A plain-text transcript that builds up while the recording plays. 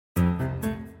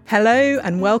Hello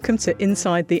and welcome to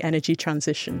Inside the Energy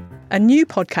Transition, a new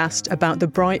podcast about the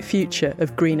bright future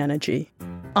of green energy.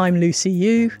 I'm Lucy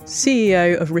Yu,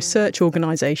 CEO of research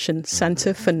organisation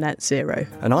Centre for Net Zero.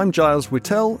 And I'm Giles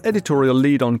Whittell, editorial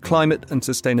lead on climate and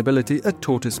sustainability at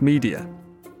Tortoise Media.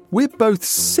 We're both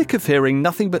sick of hearing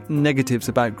nothing but negatives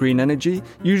about green energy,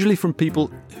 usually from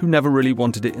people who never really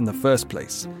wanted it in the first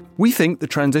place. We think the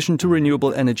transition to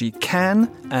renewable energy can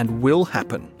and will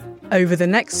happen. Over the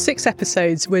next 6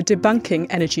 episodes, we're debunking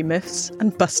energy myths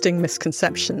and busting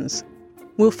misconceptions.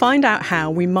 We'll find out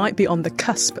how we might be on the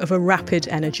cusp of a rapid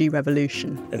energy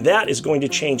revolution. And that is going to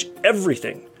change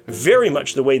everything, very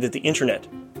much the way that the internet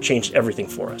changed everything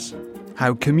for us.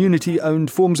 How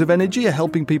community-owned forms of energy are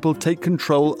helping people take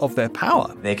control of their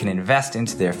power. They can invest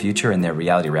into their future and their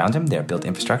reality around them, their built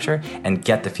infrastructure, and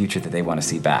get the future that they want to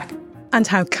see back. And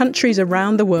how countries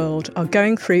around the world are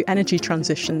going through energy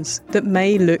transitions that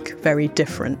may look very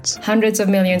different. Hundreds of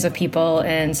millions of people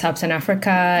in Sub-Saharan Africa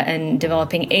and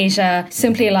developing Asia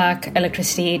simply lack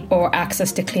electricity or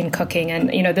access to clean cooking. And,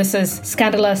 this is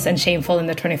scandalous and shameful in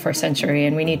the 21st century,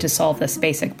 and we need to solve this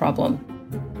basic problem.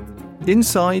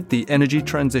 Inside the Energy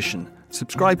Transition.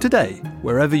 Subscribe today,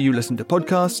 wherever you listen to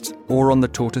podcasts or on the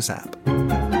Tortoise app.